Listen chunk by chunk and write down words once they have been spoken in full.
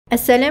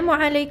السلام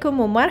عليكم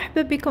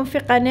ومرحبا بكم في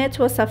قناة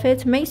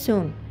وصفات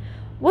ميسون.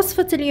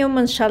 وصفة اليوم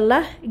ان شاء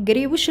الله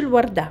قريوش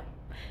الوردة،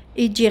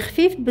 يجي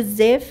خفيف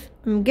بزاف،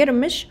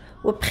 مقرمش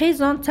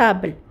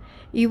وبريزونتابل،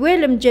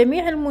 يوالم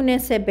جميع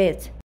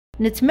المناسبات.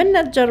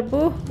 نتمنى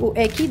تجربوه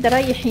واكيد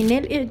رايح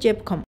ينال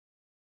اعجابكم.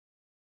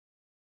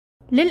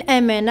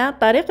 للامانة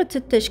طريقة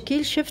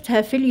التشكيل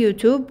شفتها في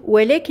اليوتيوب،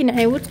 ولكن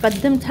عاود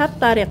قدمتها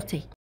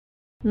بطريقتي.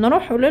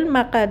 نروح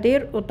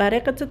للمقادير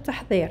وطريقة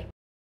التحضير.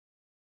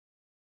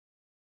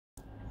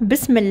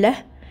 بسم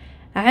الله.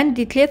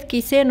 عندي 3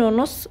 كيسان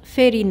ونص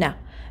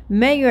فرينة،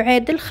 ما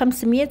يعادل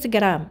 500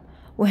 غرام،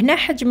 وهنا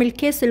حجم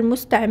الكيس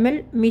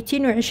المستعمل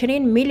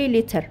 220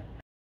 مليلتر.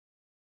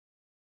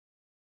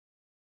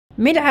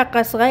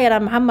 ملعقة صغيرة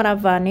معمرة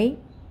فاني،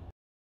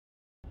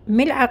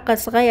 ملعقة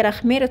صغيرة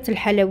خميرة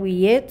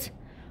الحلويات،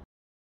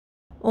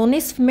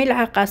 ونصف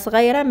ملعقة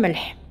صغيرة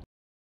ملح.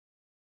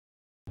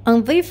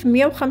 نضيف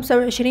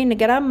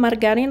 125 غرام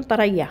مارغرين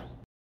طرية.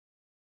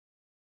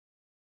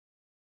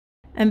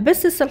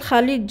 نبسس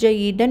الخليط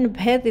جيدا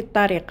بهذه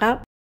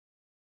الطريقة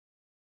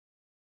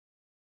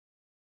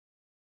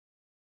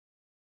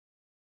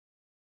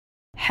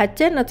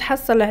حتى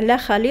نتحصل على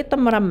خليط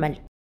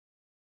مرمل.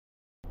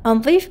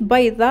 نضيف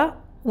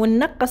بيضة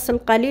وننقص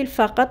القليل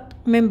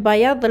فقط من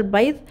بياض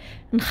البيض،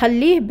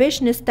 نخليه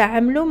باش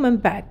نستعمله من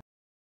بعد.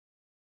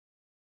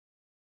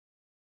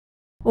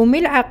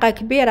 وملعقة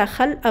كبيرة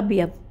خل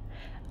أبيض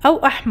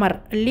أو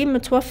أحمر اللي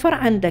متوفر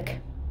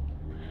عندك.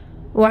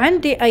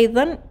 وعندي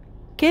أيضا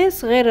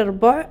كاس غير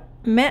ربع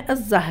ماء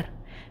الزهر،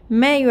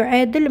 ما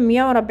يعادل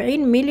 140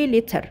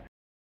 مليلتر،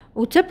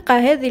 وتبقى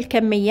هذه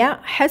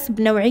الكمية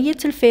حسب نوعية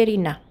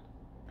الفرينة.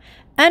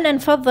 أنا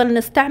نفضل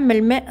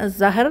نستعمل ماء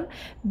الزهر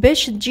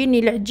باش تجيني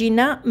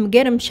العجينة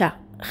مقرمشة،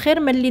 خير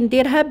من اللي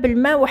نديرها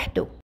بالماء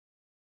وحده.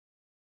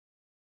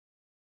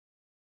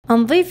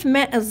 نضيف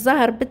ماء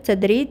الزهر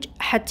بالتدريج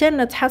حتى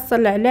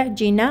نتحصل على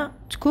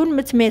عجينة تكون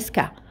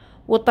متماسكة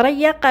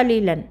وطرية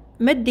قليلا،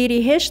 ما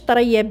تديريهاش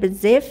طرية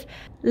بزاف،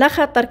 لا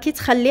خاطر كي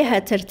تخليها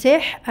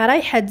ترتاح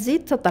رايحة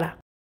تزيد تطرى.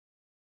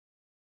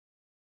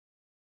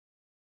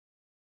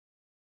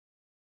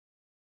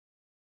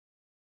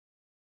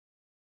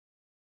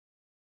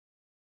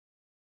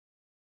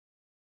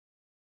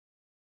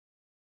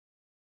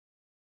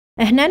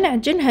 هنا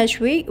نعجنها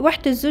شوي،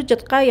 واحد الزوج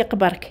دقايق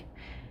برك.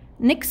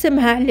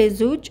 نقسمها على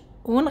زوج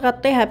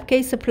ونغطيها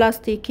بكيس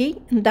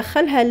بلاستيكي،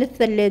 ندخلها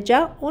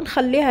للثلاجة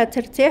ونخليها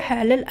ترتاح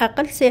على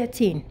الأقل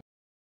ساعتين.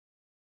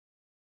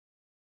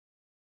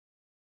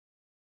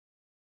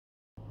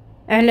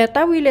 على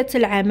طاولة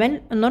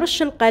العمل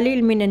نرش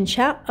القليل من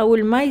النشا أو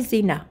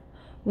المايزينا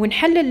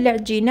ونحلل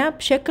العجينة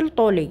بشكل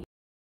طولي.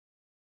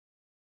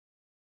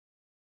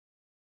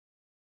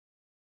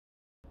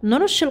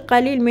 نرش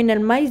القليل من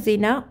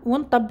المايزينا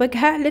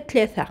ونطبقها على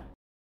 3.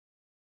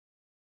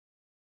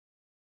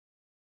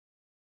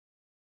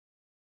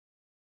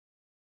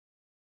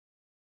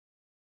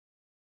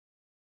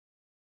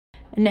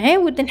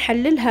 نعاود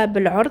نحللها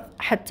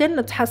بالعرض حتى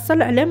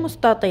نتحصل على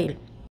مستطيل.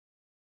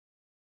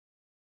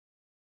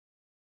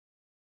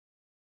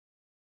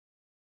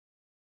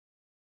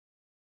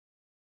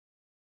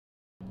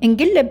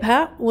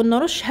 نقلبها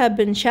ونرشها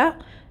بنشا،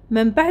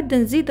 من بعد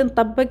نزيد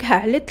نطبقها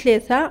على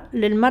 3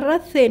 للمرة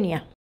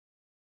الثانية.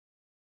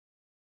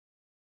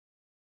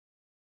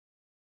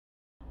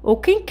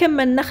 وكي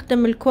نكمل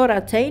نخدم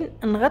الكرتين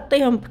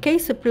نغطيهم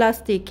بكيس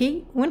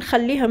بلاستيكي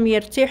ونخليهم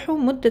يرتاحوا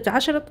مدة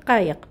 10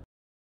 دقائق.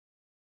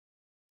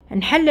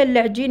 نحلل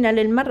العجينة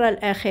للمرة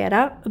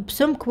الأخيرة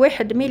بسمك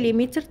 1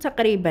 مليمتر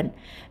تقريبا،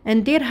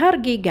 نديرها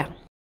رقيقة.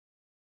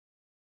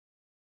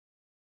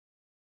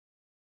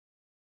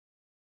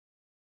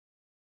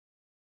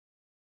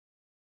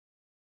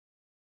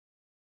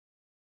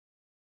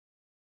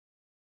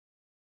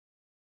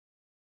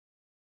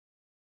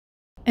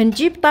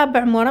 نجيب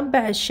طابع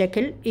مربع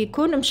الشكل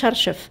يكون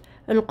مشرشف،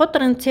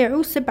 القطر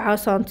نتاعو 7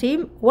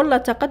 سنتيم ولا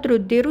تقدروا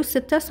ديروا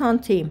 6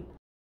 سنتيم.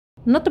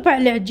 نطبع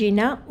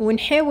العجينة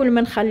ونحاول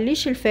ما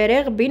نخليش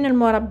الفراغ بين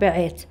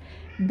المربعات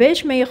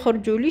باش ما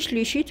يخرجوليش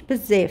ليشيت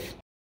بزاف.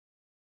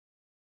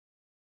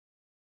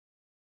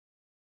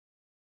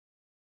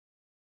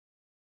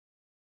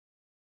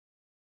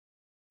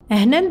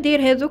 هنا ندير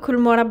هذوك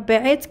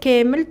المربعات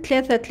كامل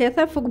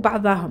 3 فوق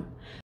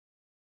بعضهم،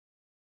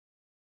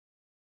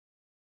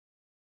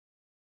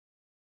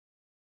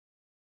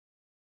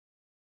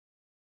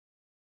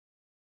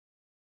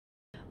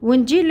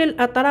 ونجي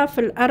للأطراف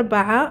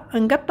ال4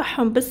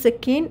 نقطعهم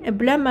بالسكين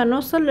بلا ما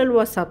نوصل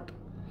للوسط،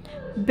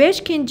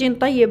 باش كي نجي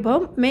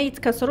نطيبهم ما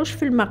يتكسروش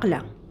في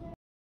المقلة.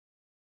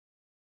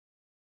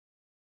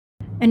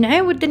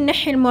 نعاود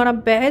نحي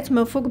المربعات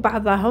من فوق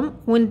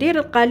بعضهم وندير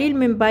القليل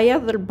من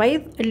بياض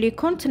البيض اللي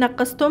كنت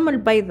نقصته من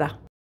البيضة،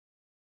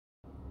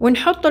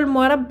 ونحط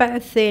المربع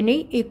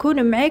الثاني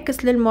يكون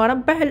معاكس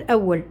للمربع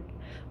الأول،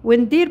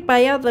 وندير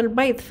بياض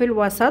البيض في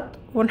الوسط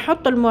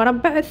ونحط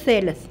المربع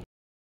الثالث.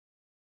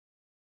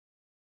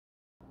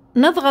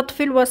 نضغط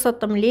في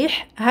الوسط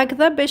مليح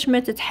هكذا باش ما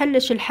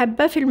تتحلش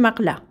الحبة في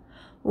المقلة،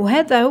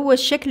 وهذا هو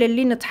الشكل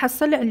اللي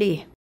نتحصل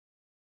عليه.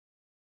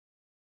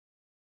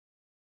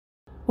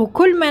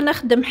 وكل ما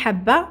نخدم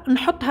حبة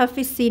نحطها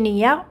في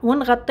الصينية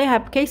ونغطيها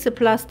بكيس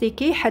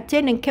بلاستيكي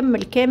حتى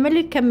نكمل كامل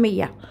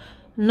الكمية،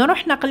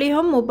 نروح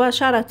نقليهم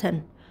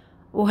مباشرة.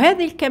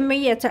 وهذه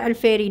الكمية تاع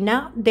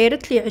الفارينة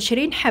دايرت لي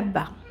 20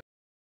 حبة.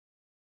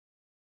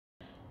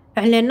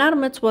 على نار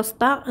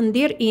متوسطة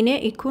ندير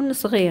إناء يكون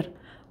صغير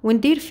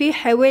وندير فيه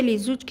حوالي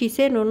 2.5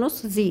 كيسان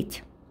زيت،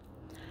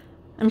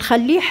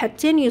 نخليه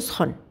حتى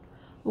يسخن.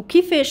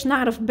 وكيفاش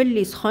نعرف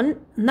باللي سخن؟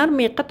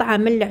 نرمي قطعة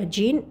من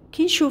العجين،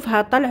 كي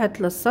نشوفها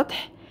طلعت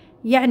للسطح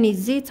يعني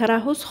الزيت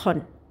راهو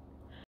سخن.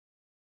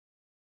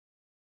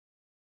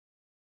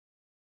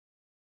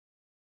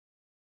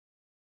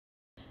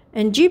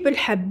 نجيب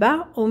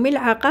الحبة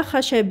وملعقة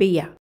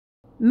خشبية،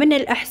 من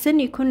الأحسن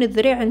يكون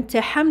الذريع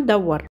نتاعها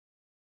مدور،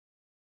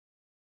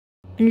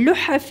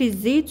 نلوحها في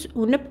الزيت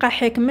ونبقى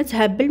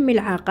حاكمتها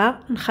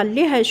بالملعقة،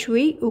 نخليها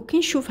شوي وكي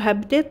نشوفها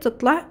بدات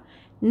تطلع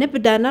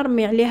نبدأ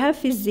نرمي عليها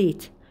في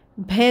الزيت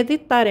بهذه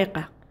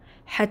الطريقة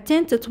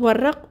حتى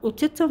تتورق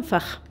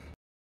وتتنفخ.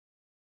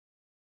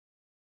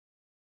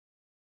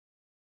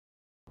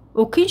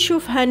 وكي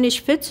نشوفها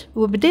نشفت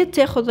وبدات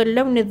تاخذ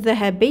اللون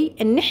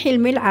الذهبي نحي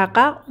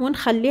الملعقة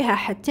ونخليها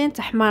حتى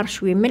تحمر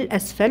شوي من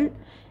الأسفل،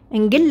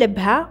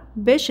 نقلبها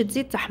باش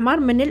تزيد تحمر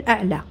من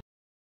الأعلى.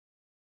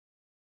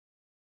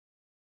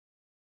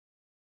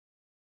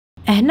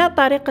 هنا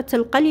طريقة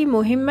القلي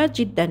مهمة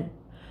جدا،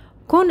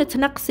 كون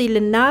تنقصي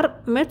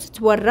للنار ما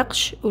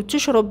تتورقش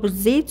وتشرب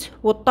الزيت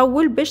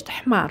وتطول باش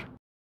تحمار،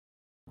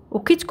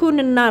 وكي تكون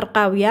النار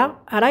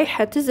قاوية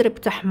رايحة تزرب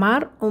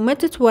تحمار وما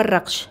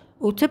تتورقش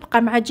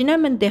وتبقى معجنة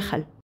من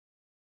داخل.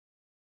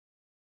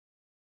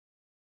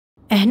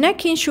 هنا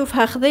كي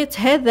نشوفها خذيت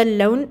هذا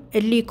اللون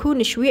اللي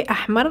يكون شوي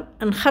أحمر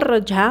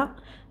نخرجها،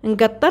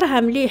 نقطرها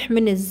مليح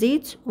من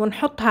الزيت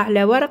ونحطها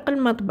على ورق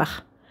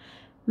المطبخ،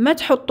 ما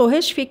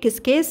تحطوهاش في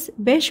كسكاس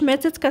باش ما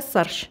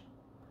تتكسرش،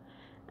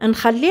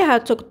 نخليها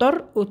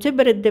تقطر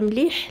وتبرد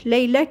مليح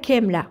ليلة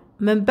كاملة،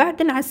 من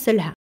بعد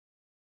نعسلها.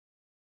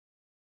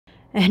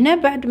 هنا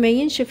بعد ما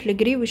ينشف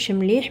القريوش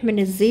مليح من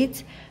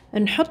الزيت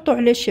نحطه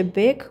على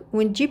الشباك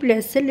ونجيب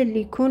العسل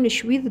اللي يكون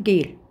شوي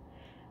ثقيل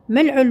من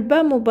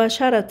العلبة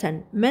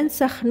مباشرة، ما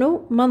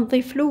نسخنو ما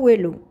نضيفلو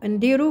والو،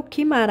 نديرو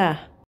كيما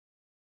راه.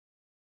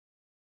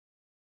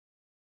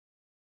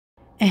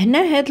 هنا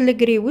هاد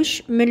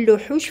القريوش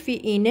منلوحوش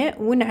في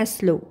إناء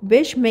ونعسلو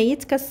باش ما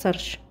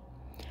يتكسرش.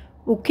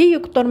 وكي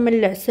يكتر من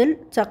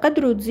العسل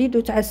تقدروا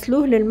تزيدوا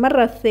تعسلوه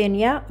للمرة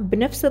الثانية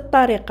بنفس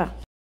الطريقة.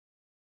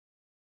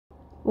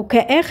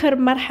 وكآخر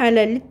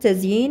مرحلة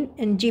للتزيين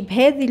نجيب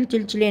هذه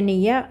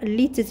الجلجلانية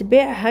اللي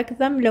تتباع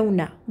هكذا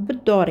ملونة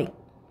بالدوري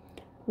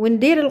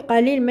وندير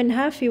القليل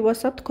منها في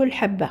وسط كل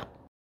حبة.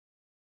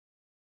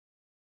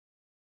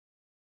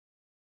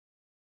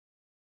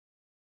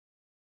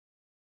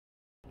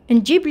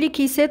 نجيب لي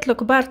كيسات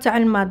الكبار تاع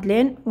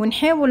المادلين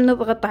ونحاول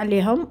نضغط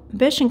عليهم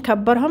باش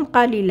نكبرهم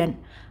قليلا،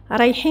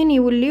 رايحين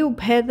يوليو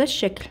بهذا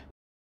الشكل.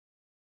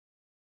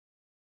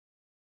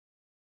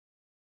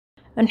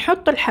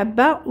 نحط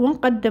الحبة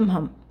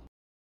ونقدمهم.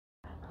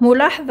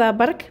 ملاحظة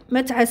برك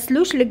ما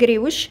تعسلوش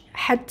القريوش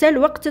حتى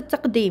لوقت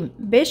التقديم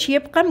باش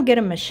يبقى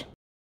مقرمش.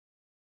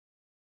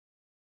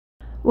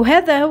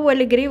 وهذا هو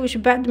القريوش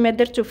بعد ما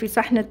درته في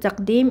صحن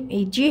التقديم،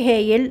 يجي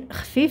هايل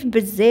خفيف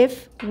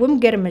بزاف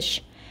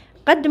ومقرمش.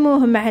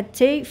 قدموه مع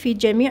التاي في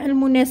جميع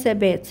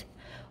المناسبات.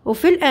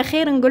 وفي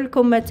الأخير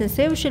نقولكم ما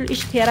تنسوش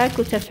الاشتراك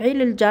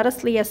وتفعيل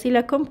الجرس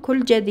ليصلكم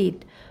كل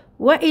جديد،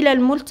 وإلى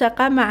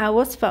الملتقى مع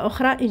وصفة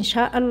أخرى إن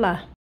شاء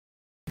الله.